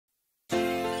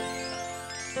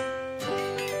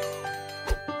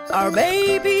Our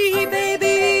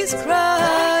baby's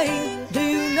crying. Do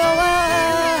you know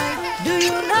why? Do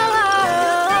you know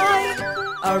why?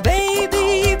 Our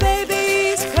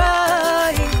baby's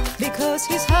crying because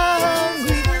he's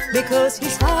hungry, because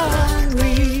he's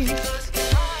hungry.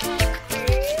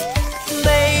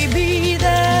 Baby,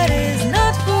 that is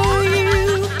not for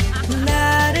you.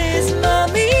 That is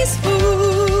mommy's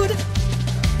food.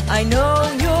 I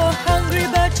know you're hungry,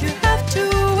 but you have to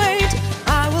wait.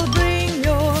 I will bring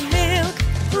your milk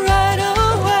right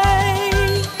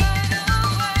away.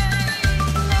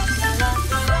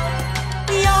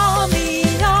 Yummy,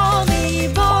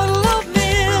 yummy bottle of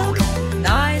milk,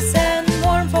 nice and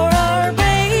warm for our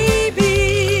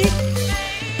baby.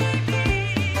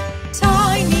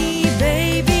 Tiny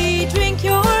baby, drink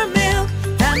your milk,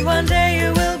 and one day you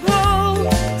will grow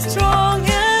strong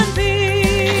and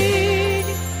big.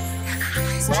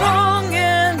 Strong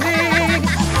and big.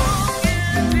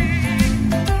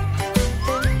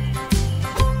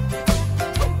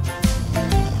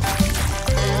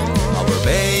 Our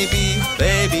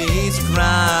baby is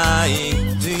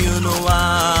crying. Do you know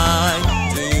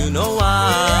why? Do you know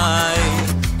why?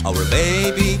 Our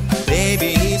baby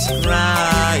is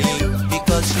crying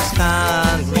because she's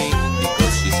hungry,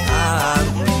 because she's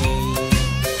hungry.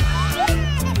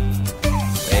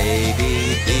 Baby,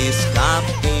 this cup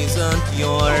isn't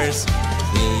yours.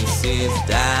 This is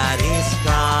Daddy's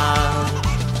cup.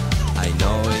 I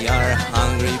know you're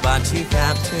hungry, but you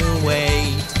have to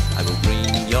wait. I will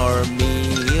bring your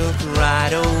milk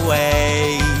right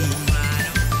away.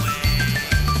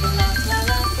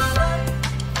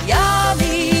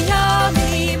 Yummy,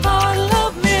 yummy bottle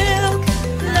of milk,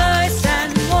 nice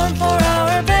and warm for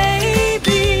our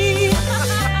baby.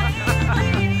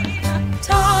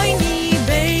 Tiny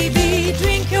baby,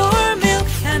 drink your milk,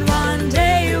 and one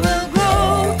day you will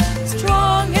grow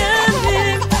strong and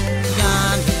big.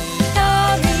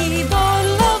 Yummy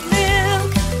bottle of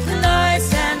milk,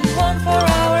 nice and warm for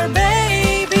our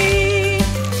baby.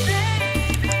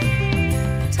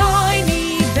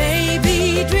 Tiny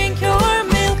baby, drink your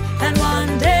milk, and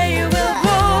one day you will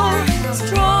grow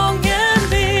strong and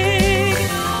big.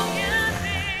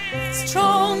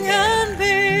 Strong and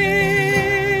big.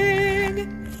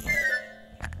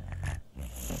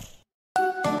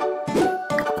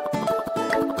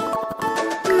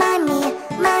 Mommy,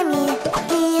 mommy,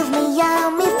 give me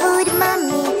yummy food.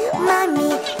 Mommy, mommy,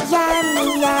 yummy,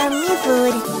 yummy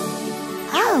food.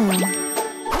 Oh.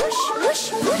 Whoosh, whoosh,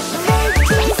 whoosh.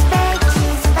 Veggies,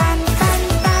 veggies, fun, fun,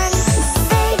 fun.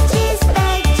 Veggies,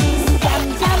 veggies, yum,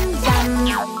 yum,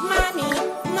 yum. Mommy,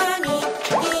 mommy,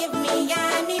 give me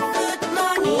yummy food.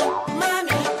 Mommy,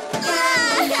 mommy,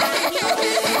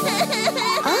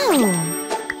 Oh.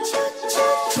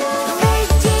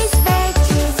 Veggies,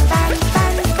 veggies, fun,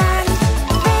 fun, fun.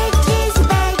 Veggies,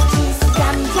 veggies,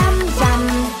 yum, yum, yum.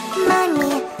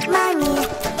 Mommy, mommy,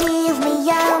 give me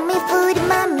yummy food.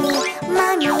 Mommy,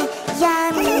 mommy,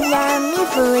 yummy, yummy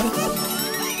food.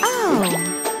 Oh.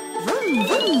 Vroom,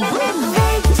 vroom, vroom.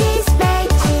 Veggies,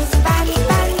 veggies, fun,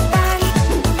 fun, fun.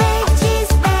 Veggies,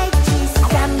 veggies,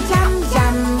 yum, yum,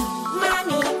 yum.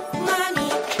 mommy, mommy,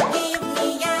 give me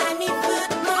yummy food.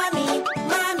 Mommy,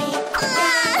 mommy,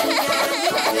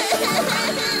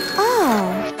 Oh.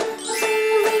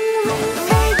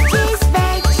 Veggies,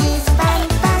 veggies, fun,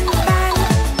 fun, fun.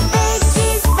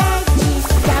 Veggies, veggies,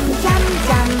 yum, yum,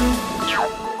 yum.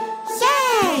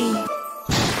 Yay!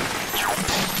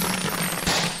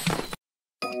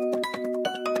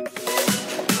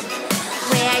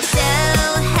 We are so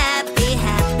happy,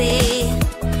 happy.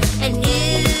 A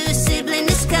new sibling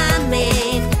is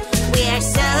coming. We are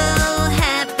so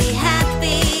happy,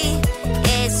 happy.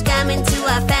 It's coming to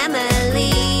our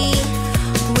family.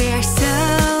 We are so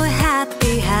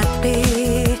happy,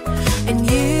 happy. A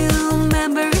new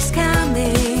member is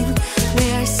coming. We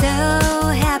are so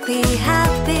happy,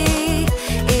 happy.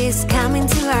 It's coming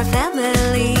to our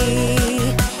family.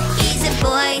 Is it a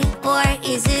boy or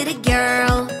is it a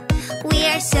girl? We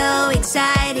are so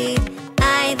excited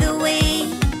either way.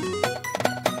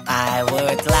 I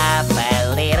would love a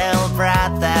little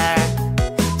brother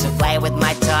to play with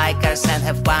my toy cars and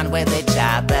have fun with each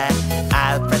other.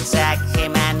 I'll protect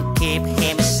him and keep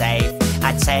him safe.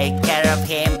 I take care of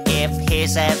him if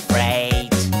he's afraid.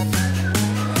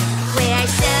 We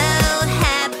are so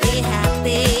happy,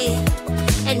 happy.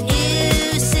 A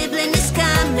new sibling is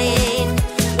coming.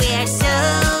 We are so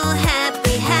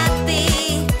happy,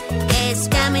 happy. It's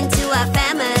coming to our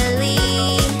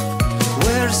family.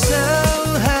 We're so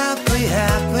happy,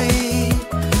 happy.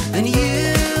 A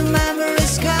new member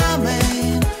is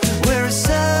coming. We're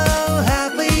so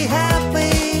happy,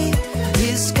 happy.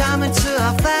 He's coming to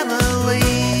our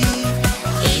family.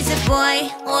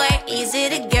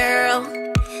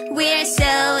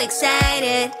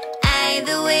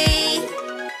 by the way,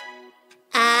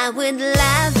 I would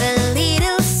love a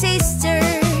little sister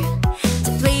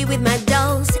to play with my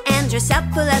dolls and dress up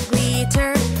full of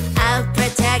glitter. I'll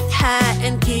protect her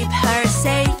and keep her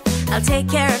safe. I'll take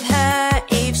care of her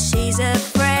if she's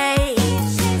afraid.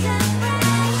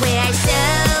 We are so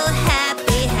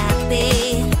happy,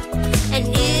 happy. A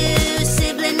new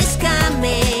sibling is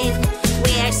coming.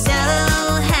 We are so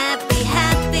happy,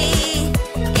 happy.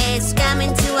 It's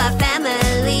coming to our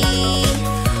family.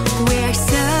 We are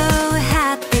so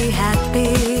happy,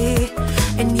 happy.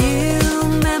 A new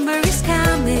member is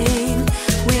coming.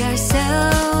 We are so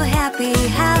happy,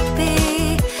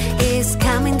 happy. It's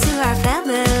coming to our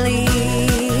family.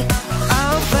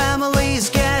 Our family is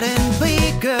getting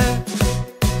bigger.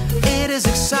 It is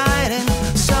exciting,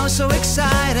 so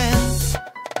exciting.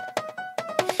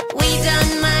 We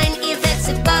don't mind if it's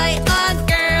a boy or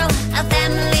girl. Our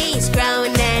family is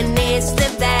growing and it's the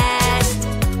best.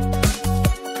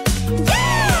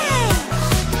 Yay!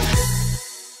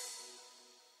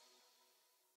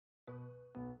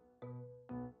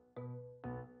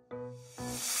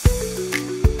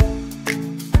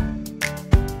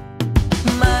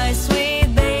 My sweet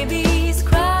baby's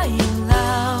crying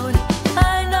loud.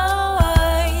 I know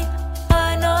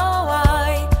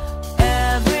why.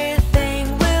 Everything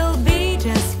will be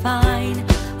just fine.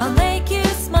 I'll make you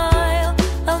smile.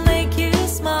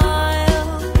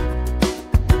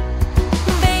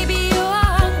 Baby, you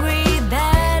are hungry,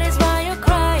 that is why you're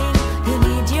crying. You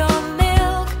need your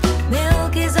milk.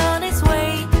 Milk is on its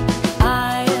way.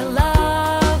 I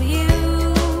love you.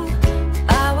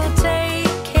 I will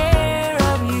take care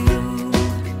of you.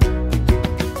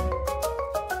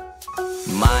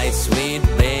 My sweet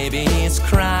baby is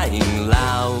crying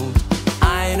loud.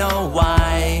 I know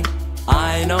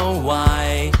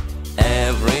why.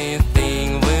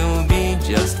 Everything will be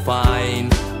just fine.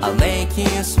 I'll make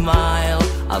you smile.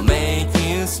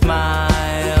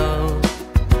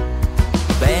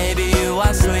 Baby, you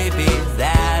are sleepy,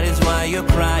 that is why you're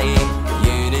crying.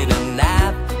 You need a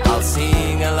nap, I'll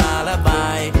sing a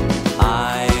lullaby.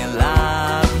 I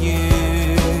love you,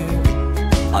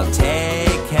 I'll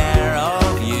take care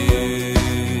of you.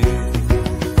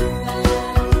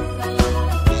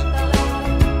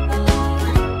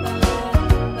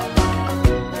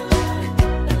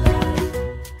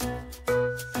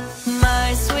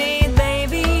 My sweet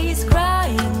baby's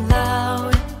crying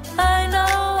loud. I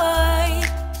know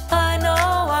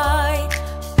why.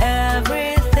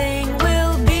 Everything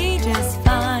will be just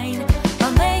fine.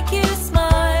 I'll make you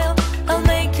smile.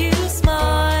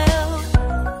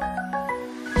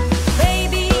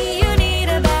 Baby, you need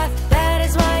a bath, that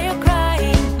is why you're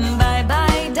crying.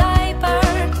 Bye-bye diaper,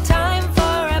 time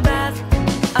for a bath.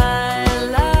 I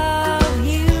love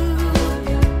you.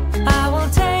 I will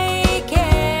take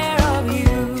care of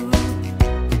you.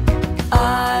 I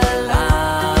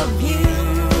love you.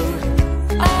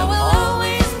 I will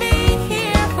always be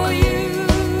here for you.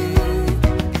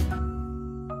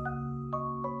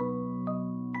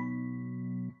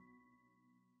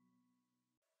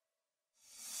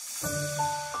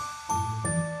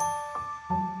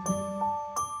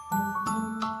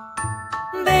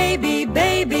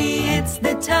 Baby, it's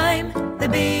the time. The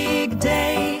big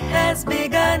day has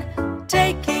begun.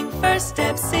 Taking first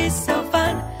steps is so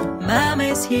fun.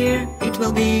 Mama's here, it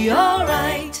will be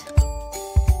alright.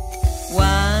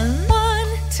 1,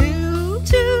 2,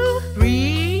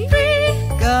 3,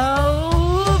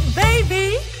 go,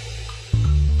 baby.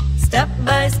 Step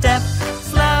by step,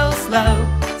 slow.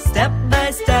 Step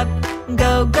by step,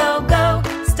 go.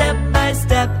 Step by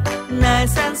step,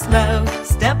 nice and slow.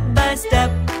 Step by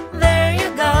step, there you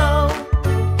go.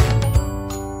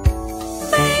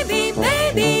 Baby,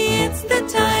 it's the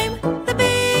time. The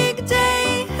big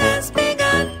day has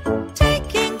begun.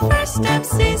 Taking first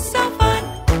steps is so fun.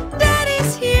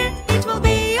 Daddy's here, it will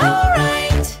be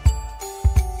alright.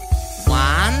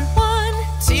 1,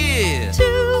 2,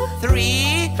 2,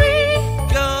 3,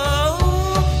 go,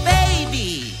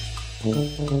 baby.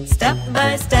 Step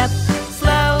by step,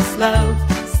 slow.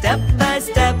 Step by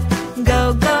step,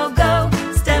 go.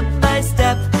 Step by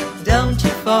step, don't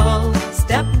you fall.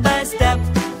 Step by step,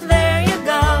 there you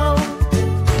go.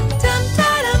 Tum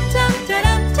ta-dum tum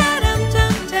ta-dum ta-dum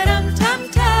tum ta-dum tum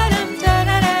ta-dum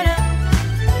ta-da-da-da.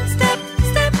 Step.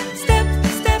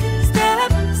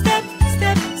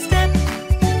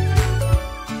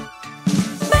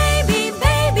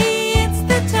 Baby, it's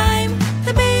the time.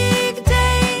 The big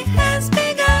day has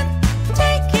begun.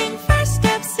 Taking first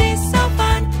steps is so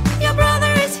fun. Your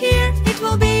brother is here, it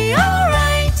will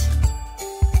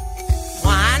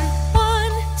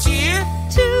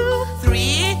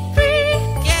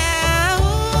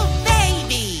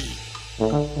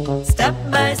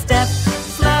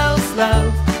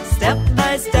Step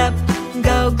by step,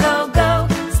 go, go, go.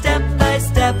 Step by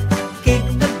step, kick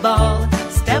the ball.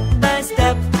 Step by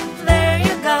step, there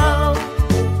you go.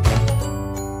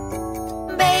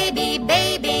 Baby,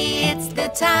 baby, it's the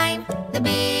time. The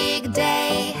big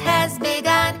day has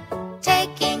begun.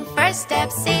 Taking first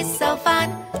steps is so fun.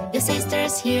 Your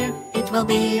sister's here, it will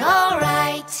be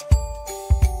alright.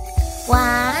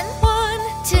 1,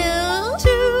 2,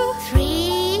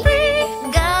 3,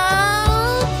 go,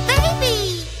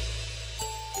 baby!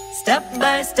 Step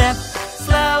by step,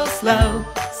 slow, slow.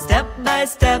 Step by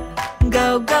step,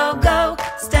 go, go, go.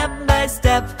 Step by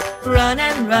step, run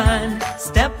and run.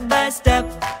 Step by step,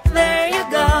 there you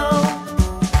go.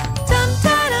 Tum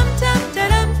ta-dum, tum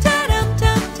ta-dum, ta-dum,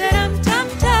 tum ta-dum, tum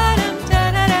ta-dum,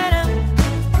 ta-da-da-dum.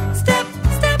 Step,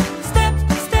 step, step,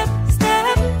 step,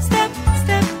 step, step,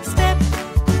 step, step.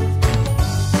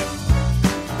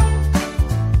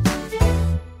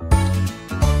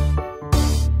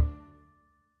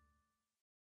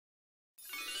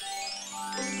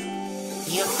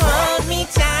 You hold me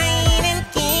tight and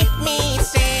keep me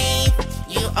safe.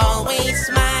 You always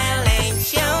smile and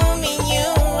show me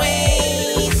new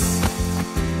ways.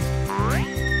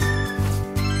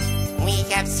 We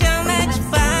have so much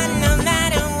fun no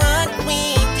matter what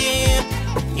we do.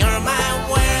 You're my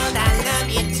world, I love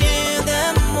you to the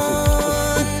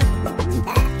moon.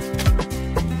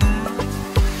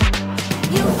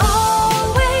 You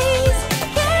always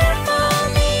care for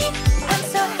me. I'm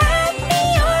so happy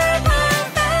you're my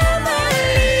family.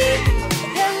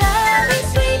 Your love is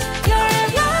sweet, your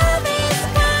love is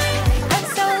kind. I'm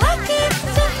so lucky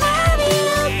to have you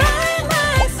by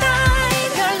my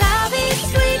side. Your love is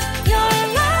sweet, your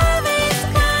love is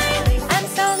kind. I'm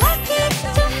so lucky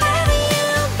to have you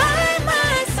by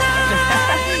my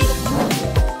side.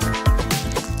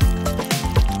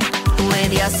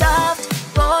 With your soft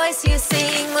voice, you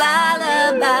sing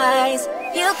lullabies.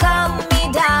 You calm me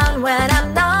down when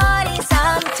I'm naughty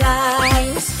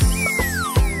sometimes.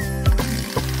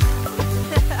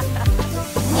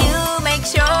 You make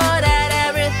sure that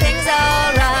everything's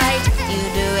alright. You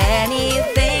do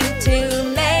anything to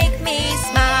make me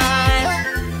smile.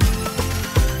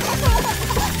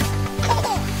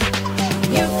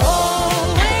 You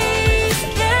always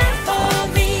care for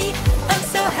me. I'm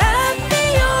so happy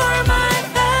you're my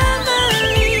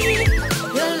family.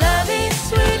 Your love is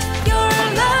sweet, your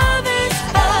love is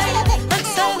kind. I'm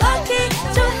so lucky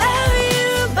to have you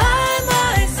by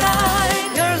my side.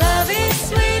 Your love is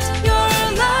sweet, your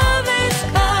love is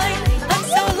kind. I'm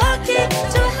so lucky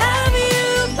to have you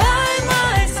by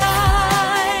my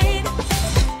side.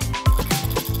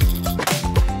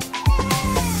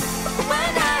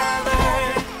 Whenever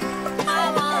I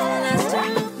want us to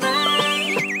play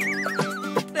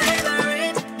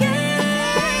favorite games.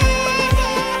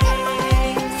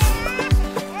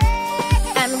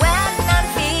 And when I'm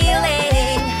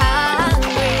feeling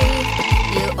hungry,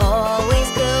 you always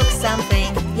cook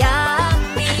something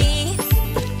yummy.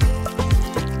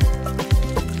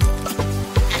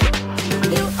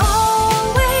 You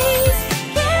always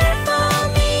care for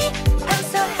me. I'm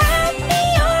so happy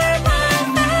you're my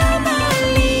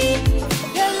family.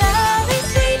 Your love is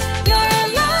sweet, your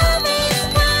love is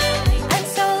kind. I'm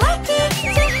so lucky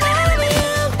to have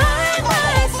you by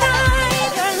my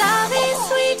side. Your love is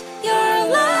sweet, your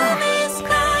love is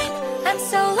kind. I'm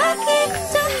so lucky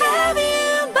to have you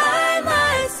by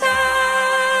my side.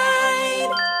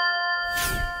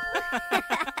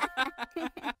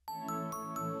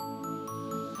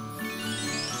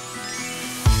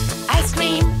 Ice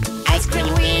cream,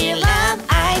 we love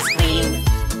ice cream.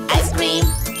 Ice cream,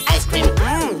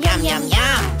 yum, yum,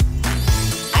 yum.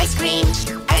 Ice cream,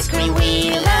 we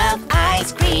love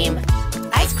ice cream.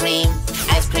 Ice cream,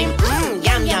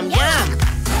 yum, yum, yum.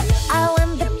 I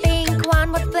want the pink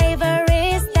one. What flavor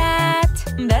is that?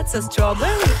 That's a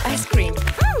strawberry ice cream.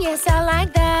 Yes, I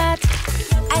like that.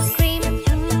 Ice cream,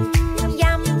 yum,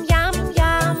 yum, yum.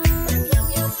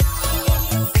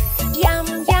 Yum,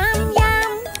 yum,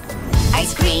 yum.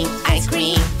 Ice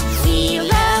cream, we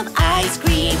love ice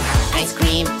cream. Ice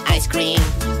cream,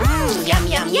 yum,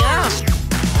 yum, yum.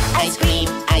 Ice cream,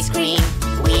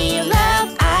 we love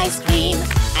ice cream.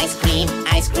 Ice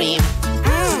cream,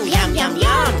 yum, yum,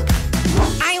 yum.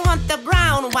 I want the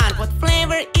brown one. What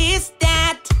flavor is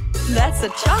that? That's a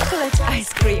chocolate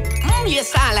ice cream.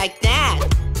 Yes, I like that.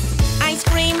 Ice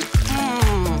cream,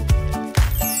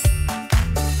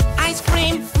 Ice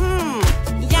cream,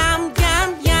 yum, yum,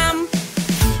 yum.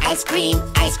 Ice cream,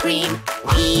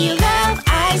 we love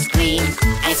ice cream.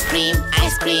 Ice cream,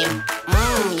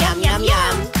 yum, yum,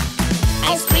 yum.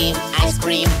 Ice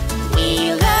cream,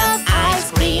 we love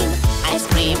ice cream. Ice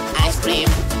cream,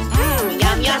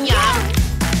 yum, yum, yum.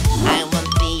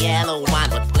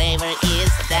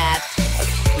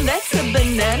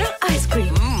 banana ice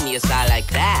cream. Yes, I like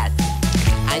that.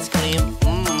 Ice cream,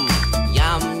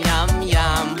 yum, yum,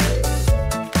 yum.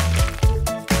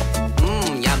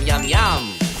 Yum, yum, yum.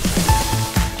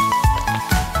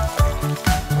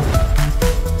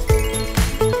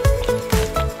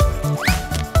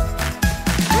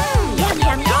 Yum,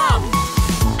 yum, yum.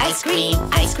 Ice cream,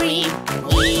 ice cream.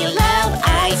 We love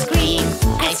ice cream.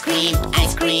 Ice cream,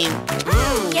 ice cream.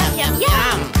 Yum, yum,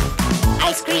 yum.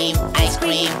 Ice cream, ice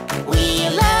cream. We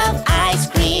love ice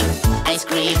cream. Ice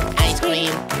cream, ice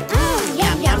cream.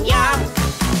 Yum, yum, yum.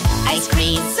 Ice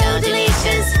cream so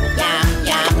delicious. Yum,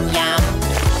 yum, yum.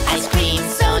 Ice cream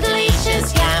so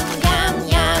delicious. Yum, yum,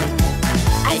 yum.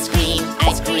 Ice cream,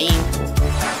 ice cream.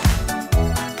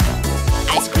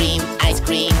 Ice cream, ice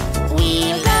cream.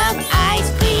 We love ice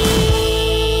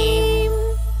cream.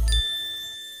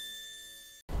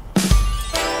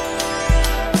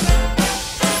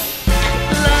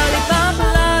 Lollipop,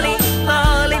 lolly,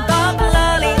 lollipop,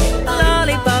 lolly,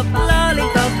 lollipop,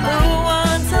 lollipop. Who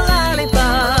wants a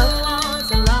lollipop?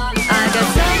 I got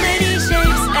so many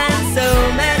shapes and so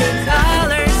many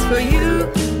colors for you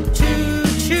to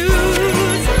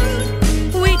choose.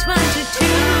 Which one to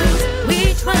choose?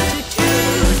 Which one to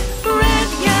choose? Red,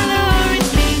 yellow, orange,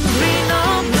 pink, green,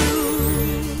 or blue?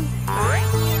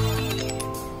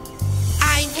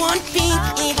 I want pink,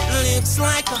 it looks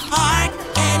like a heart,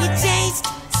 and it tastes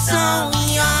so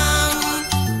yum.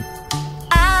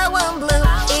 I want blue,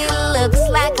 it looks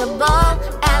like a ball,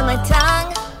 and my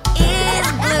tongue is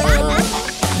blue.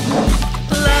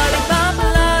 Lollipop,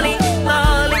 lolly,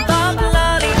 lollipop,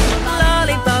 lolly,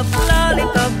 lollipop,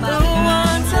 lollipop. Who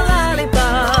wants a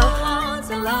lollipop?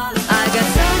 I got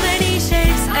so many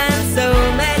shapes and so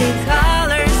many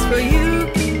colors for you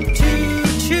to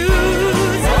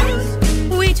choose.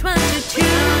 Which one to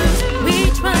choose?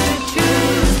 Which one to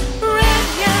choose? Red,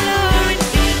 yellow, orange,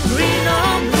 pink,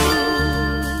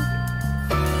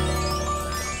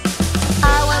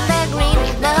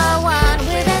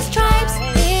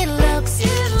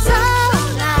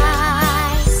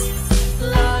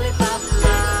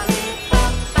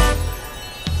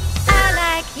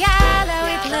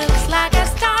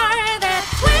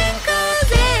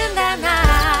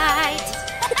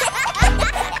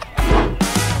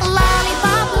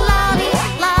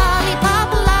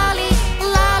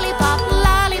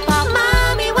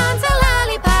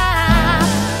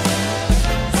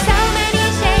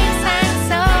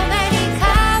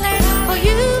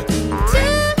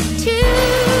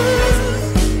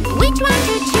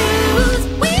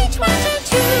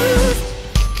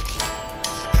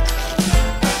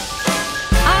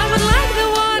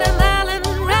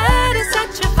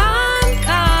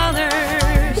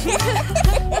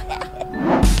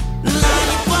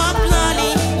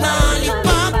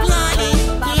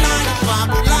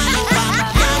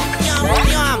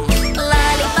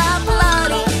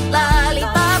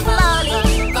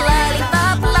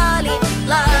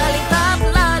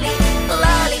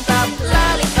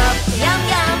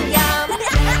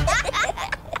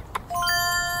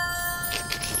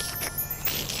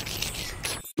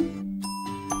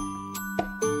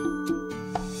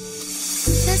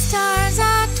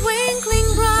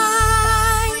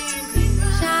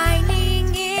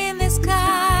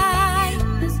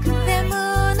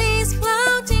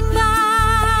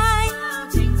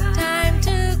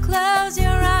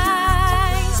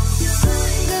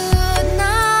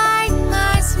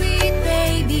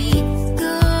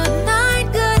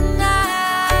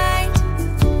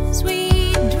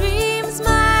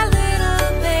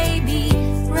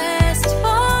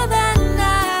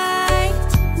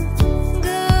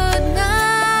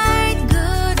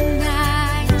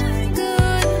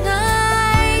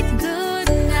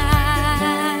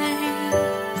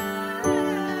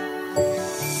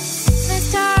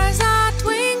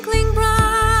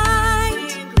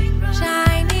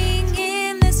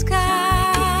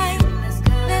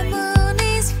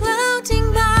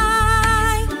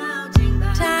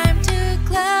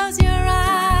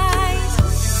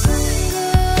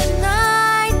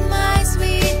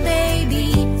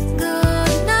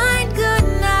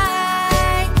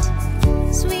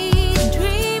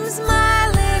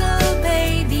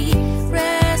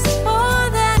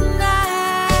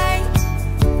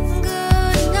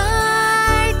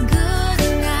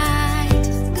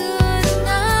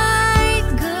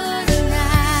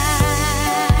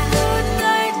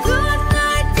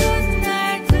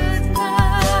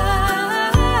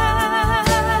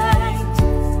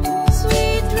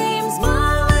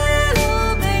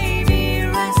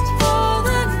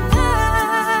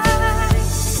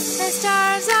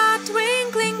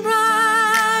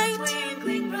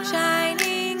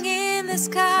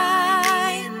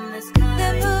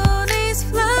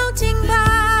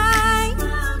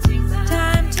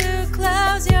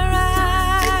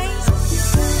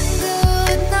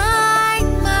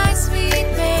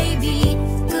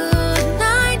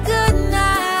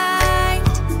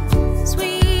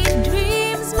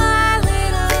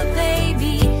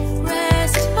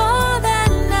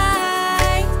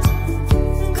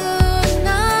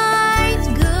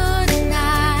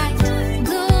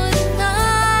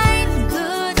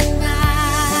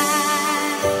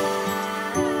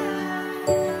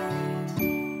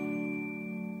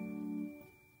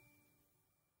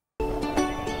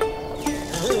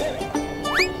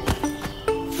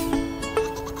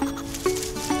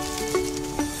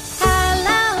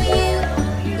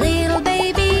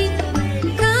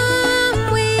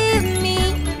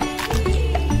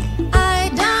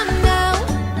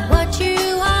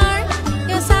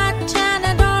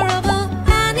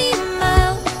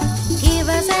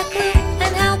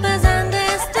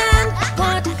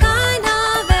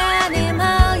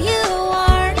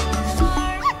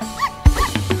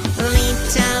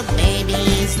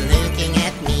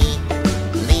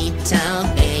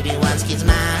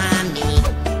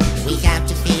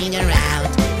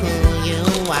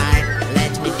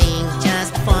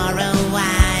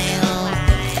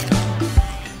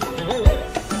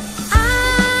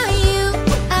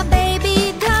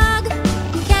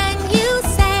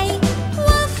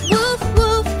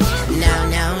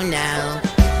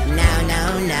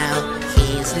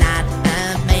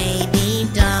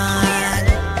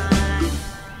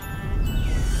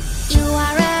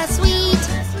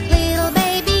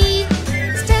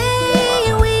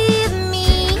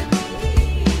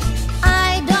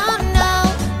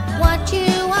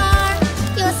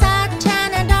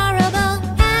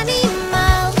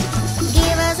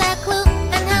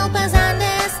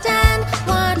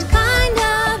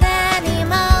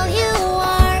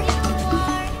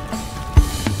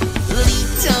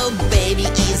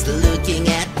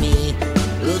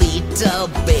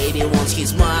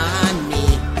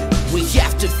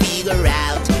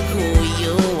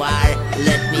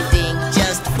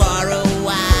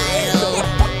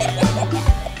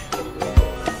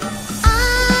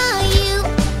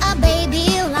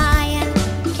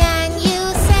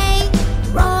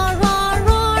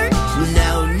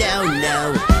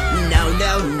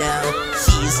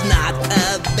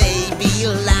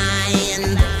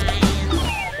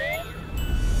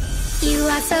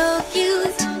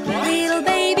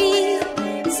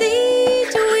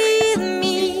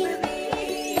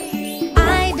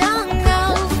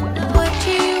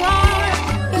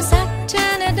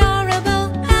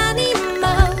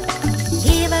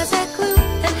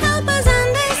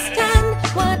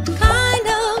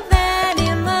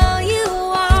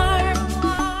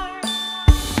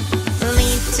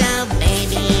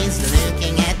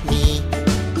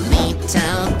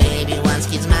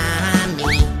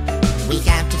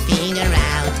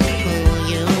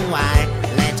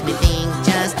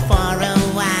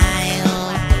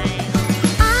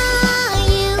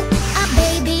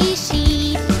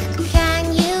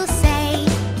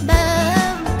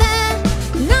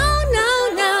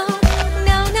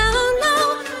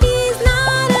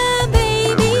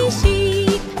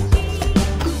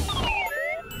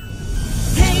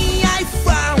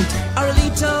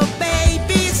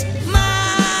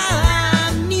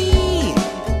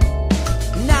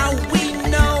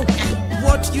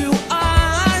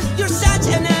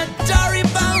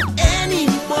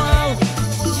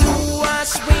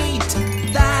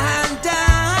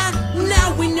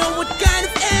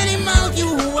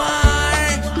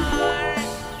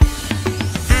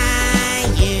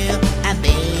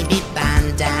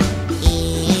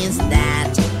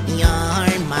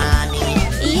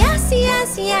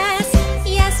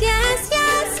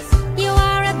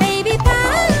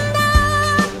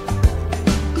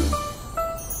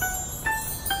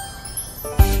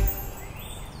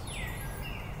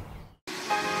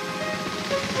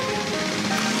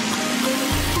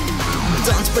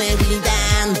 Don't play with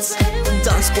ants,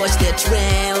 don't squash the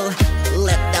trail.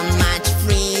 Let them march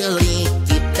freely,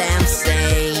 keep them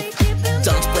safe.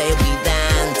 Don't play with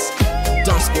ants,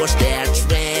 don't squash their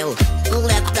trail.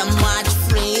 Let them march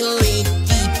freely,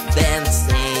 keep them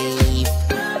safe.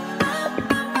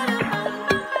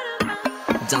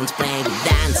 Don't play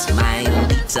with ants, my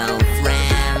little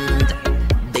friend.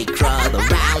 They crawl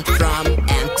around from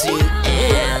end to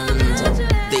end.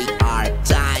 They are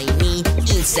tiny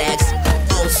insects,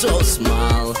 oh so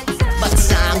small, but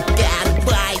some can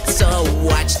bite, so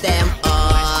watch them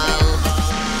all.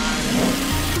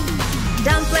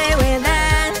 Don't play with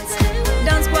ants,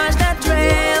 don't squash the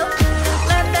trail.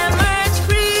 Let them march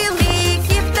freely,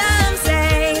 keep them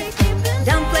safe.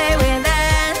 Don't play with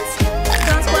ants,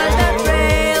 don't squash the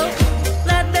trail.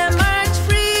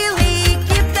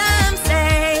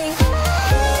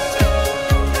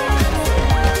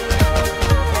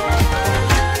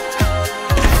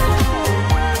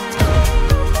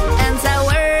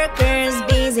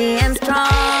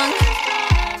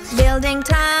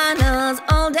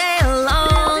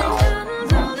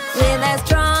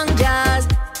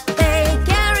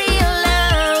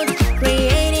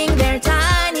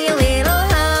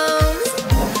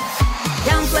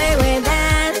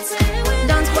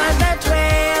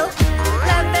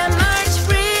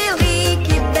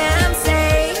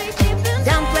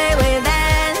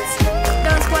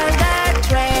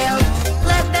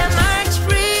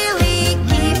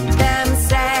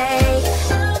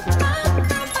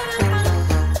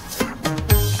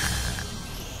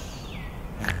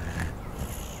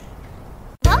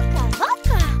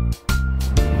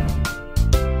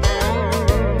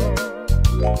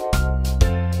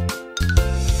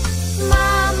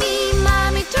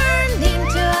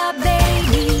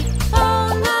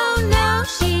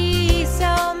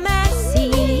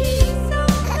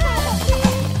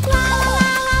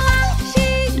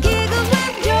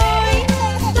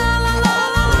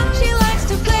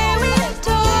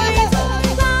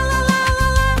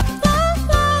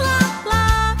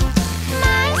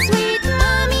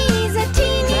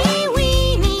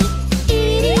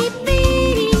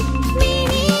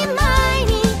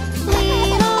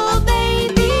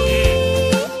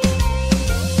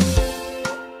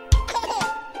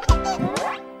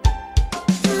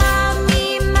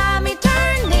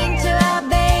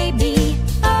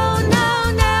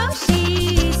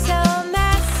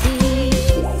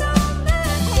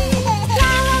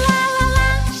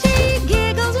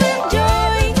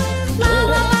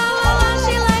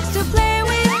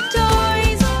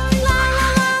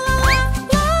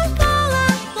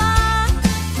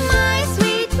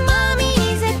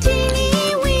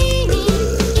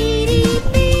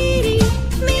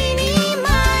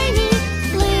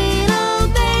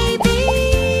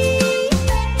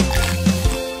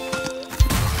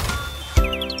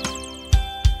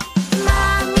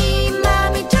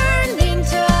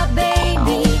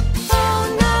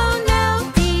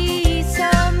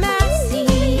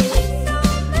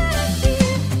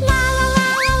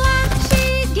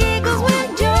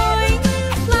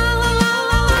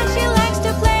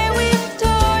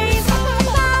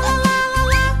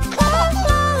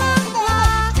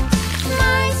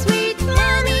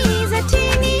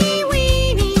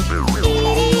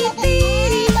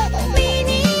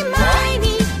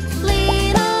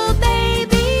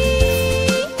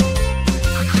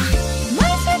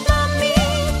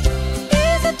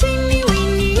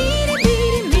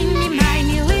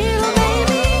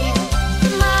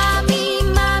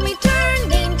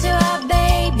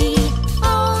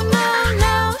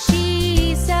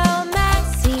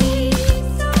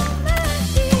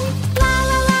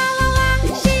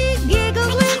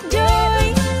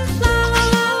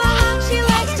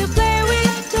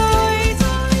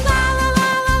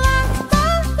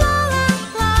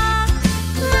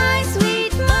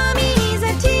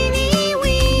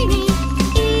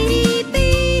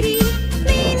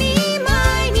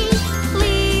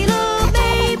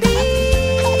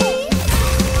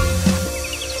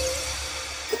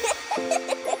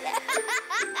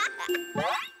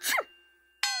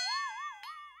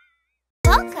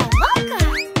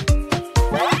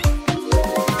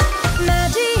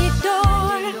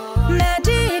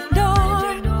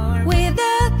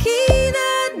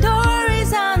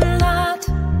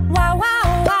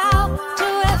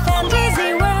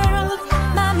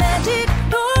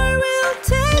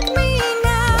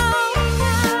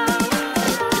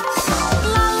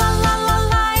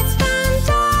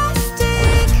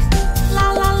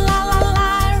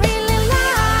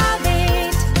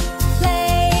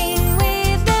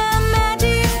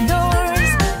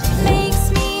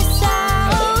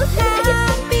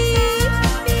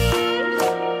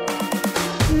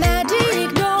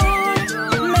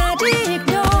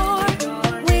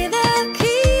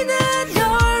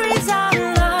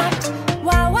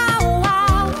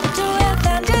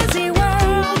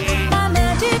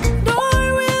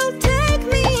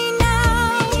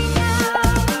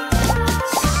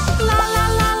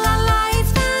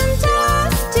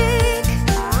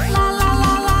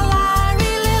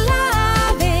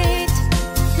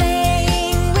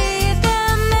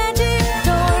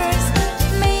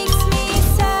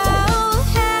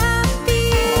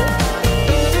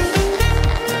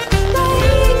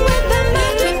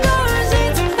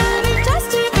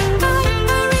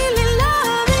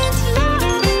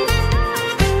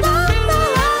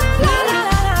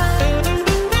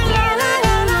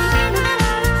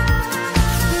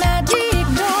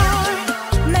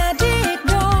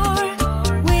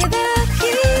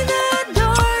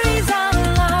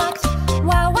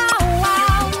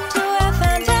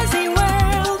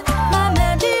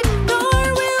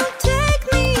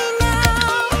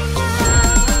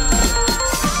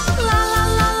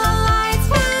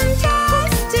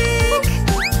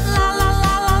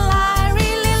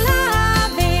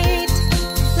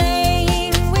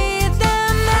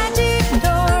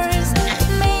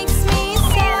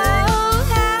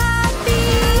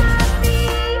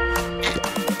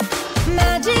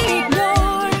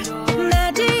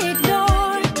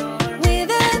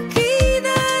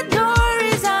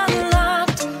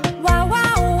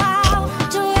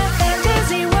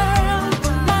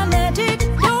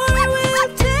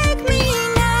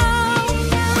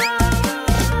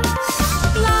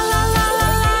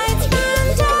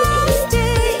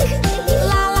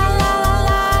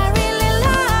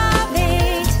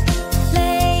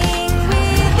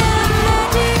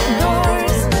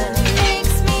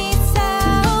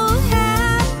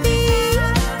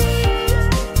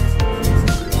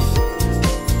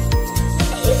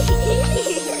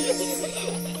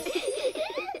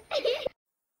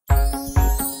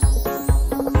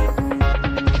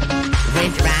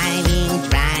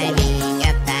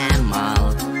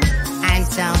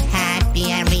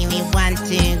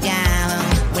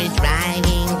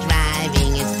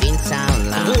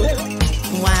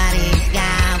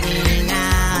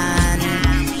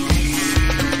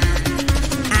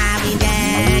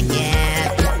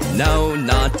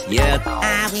 yet.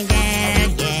 Are we there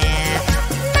yet?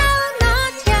 No,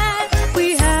 not yet.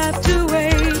 We have to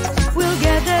wait. We'll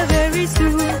get there very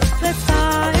soon. Let's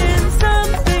find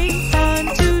something fun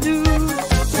to do.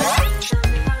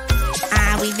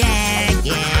 Are we there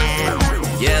yet?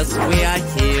 Yes, we are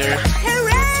here.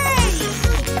 Hooray!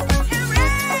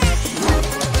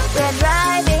 We're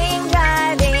driving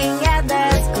at the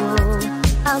school.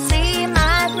 I'll see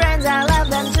my friends, I love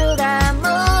them to the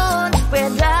moon.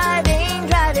 We're driving,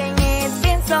 it's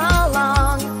been so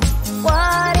long.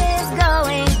 What is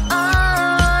going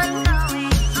on?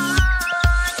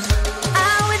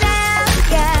 Are we there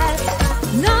yet?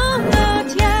 No, not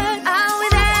yet. Are we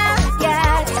there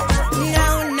yet? No,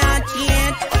 not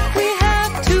yet. We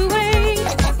have to wait.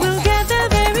 We'll get there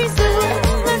very soon.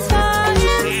 Let's find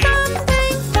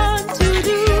something fun to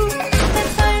do.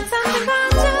 Let's find something fun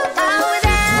to do. Are we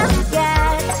there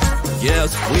yet? Yes,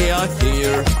 we are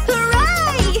here.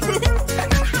 Hooray!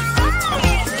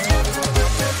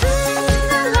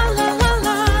 La la la la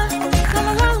la. La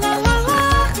la la la la.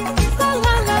 La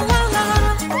la la la la.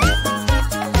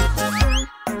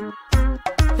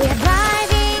 We're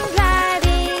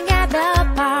driving at the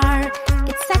park.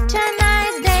 It's such a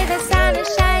nice day, the sun is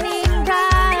shining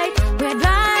bright. We're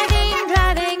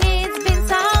driving, it's been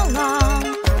so long.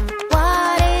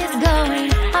 What is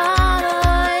going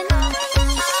on?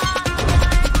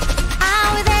 Are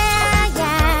we there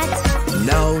yet?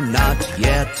 No, not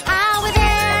yet. Are we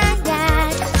there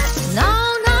yet? No,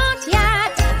 not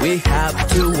yet. We have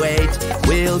to wait.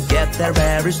 We'll get there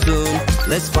very soon.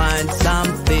 Let's find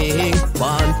something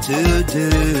fun to do.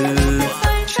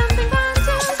 Find something fun to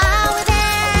do. Are we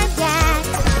there yet?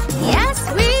 Yes,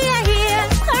 we are here.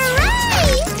 Hooray!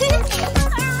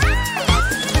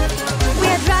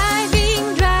 We're driving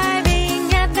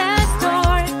at the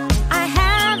store. I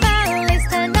have a list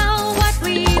to know what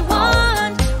we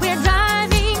want. We're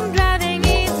driving,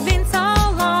 it's been so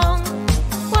long.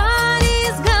 What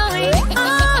is going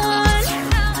on?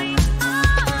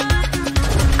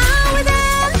 Are we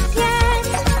there yet?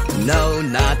 No,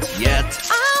 not yet.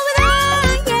 Are we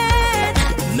there yet?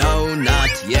 No,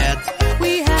 not yet.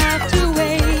 We have to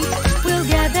wait. We'll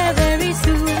get there very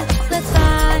soon. Let's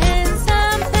find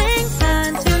something fun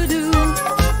to do.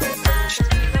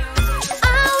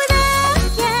 Are we there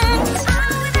yet?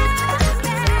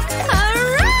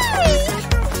 Hooray!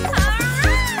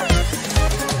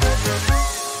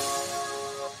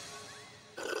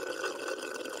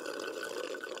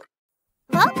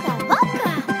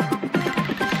 VocaVoca.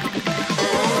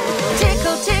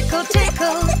 Tickle, tickle,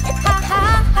 tickle, ha ha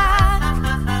ha.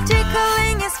 Tickle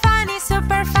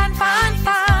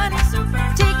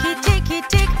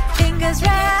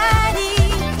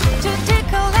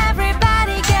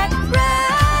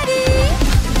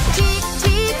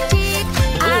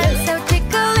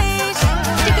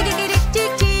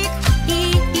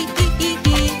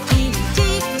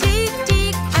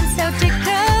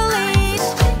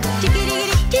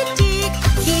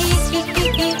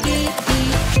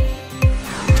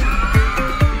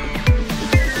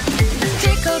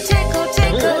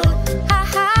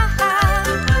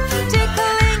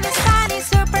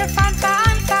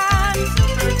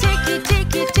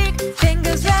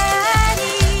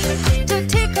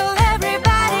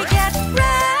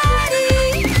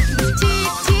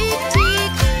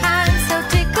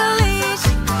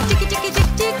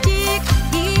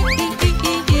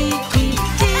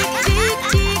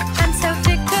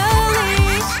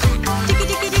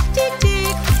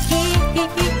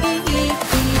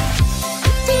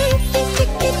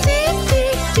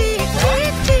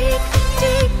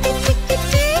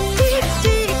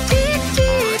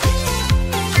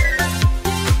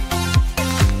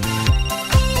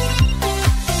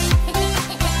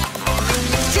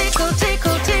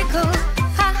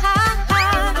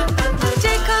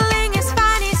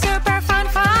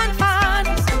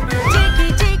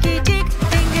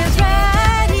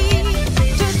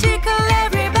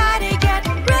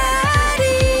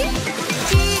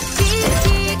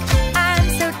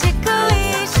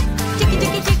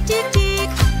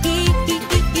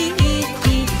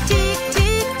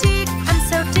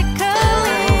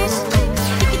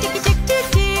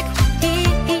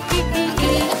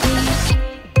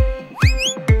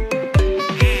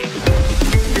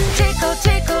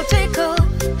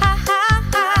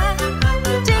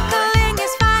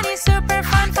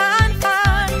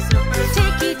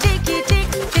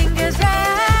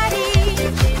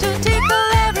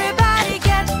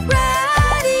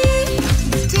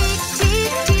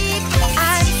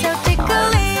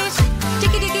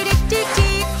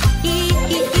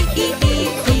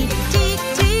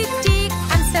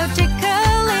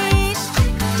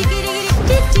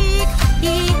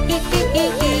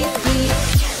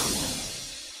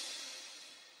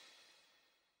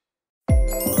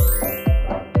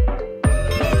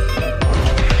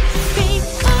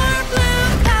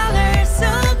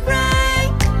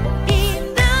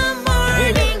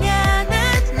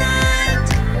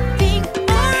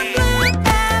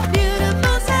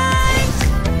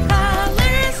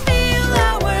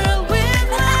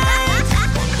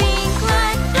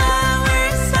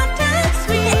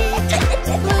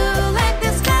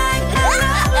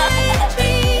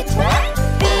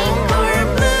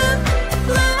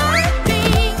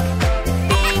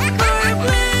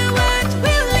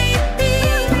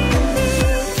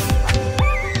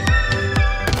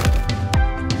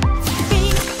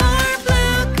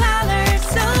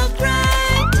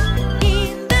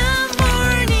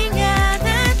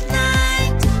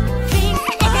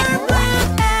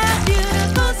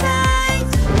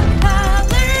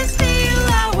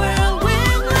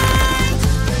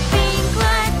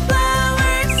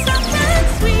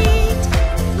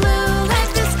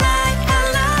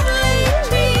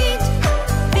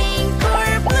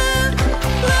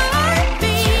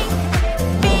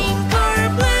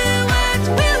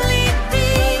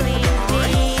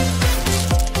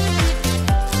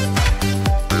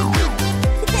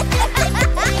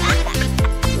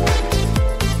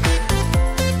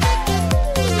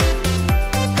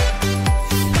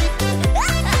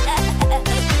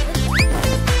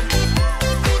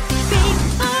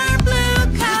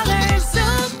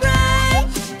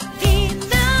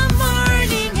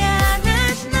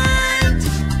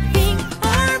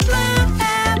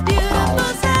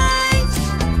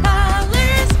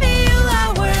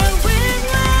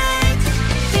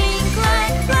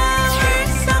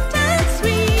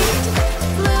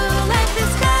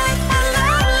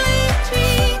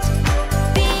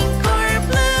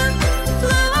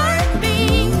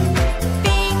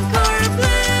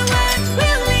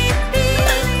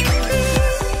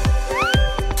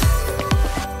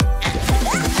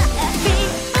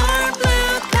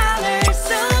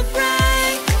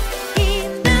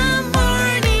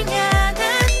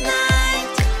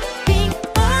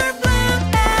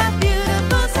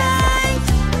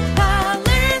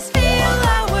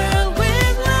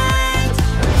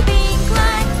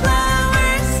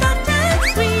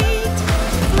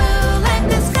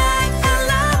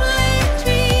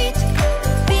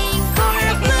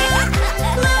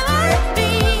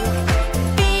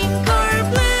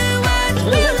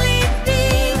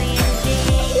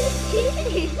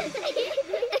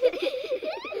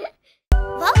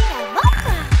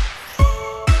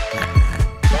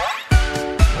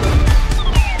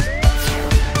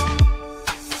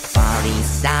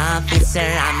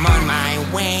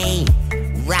way.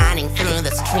 Running through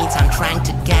the streets, I'm trying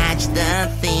to catch the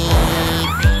thief.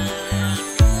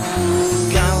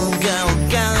 Go, go,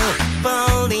 go,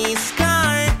 police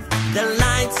car. The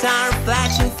lights are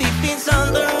flashing, thief is on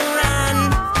the run.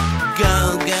 Go,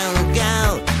 go, go,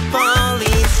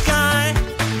 police car.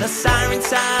 The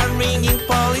sirens are ringing,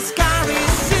 police car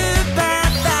is super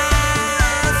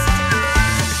fast.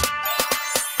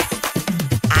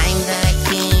 I'm the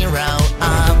hero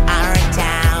of our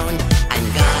town. I'm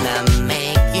gonna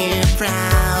make you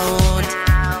proud.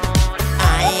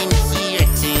 I'm here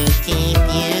to keep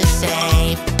you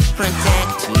safe,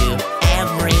 protect you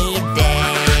every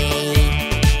day.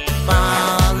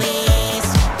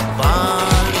 Police,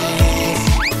 police,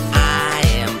 I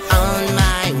am on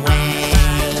my way.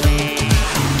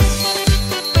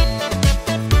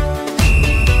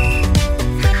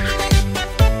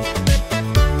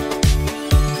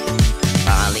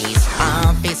 Police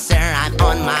officer, I'm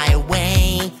on my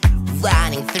way.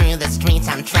 Running through the streets,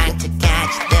 I'm trying to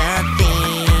catch the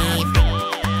thief.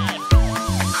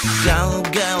 Go,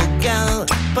 go, go,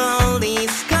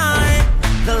 police car.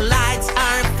 The lights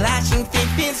are flashing,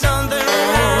 thief is on the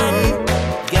run.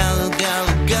 Go, go,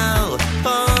 go,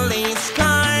 police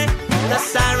car. The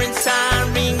sirens are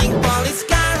ringing, police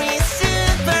car is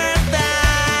super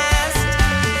fast.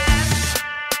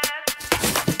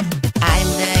 I'm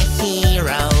the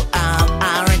hero of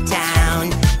our town.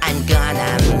 I'm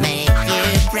gonna make you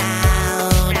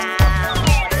proud.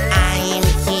 I'm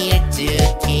here to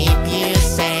keep you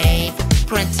safe,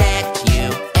 protect you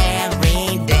every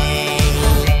day.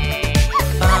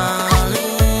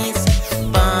 Police,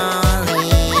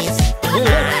 police,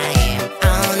 I am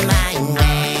on my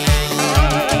way.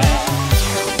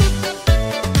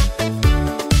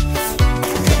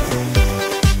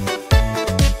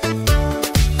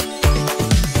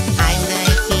 I'm the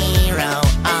hero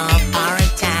of our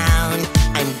town.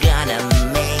 I'm gonna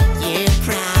make you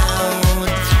proud.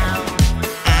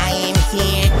 I'm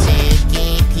here to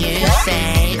keep you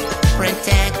safe,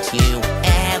 protect you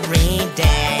every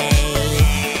day.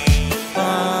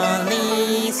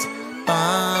 Police,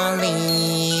 police.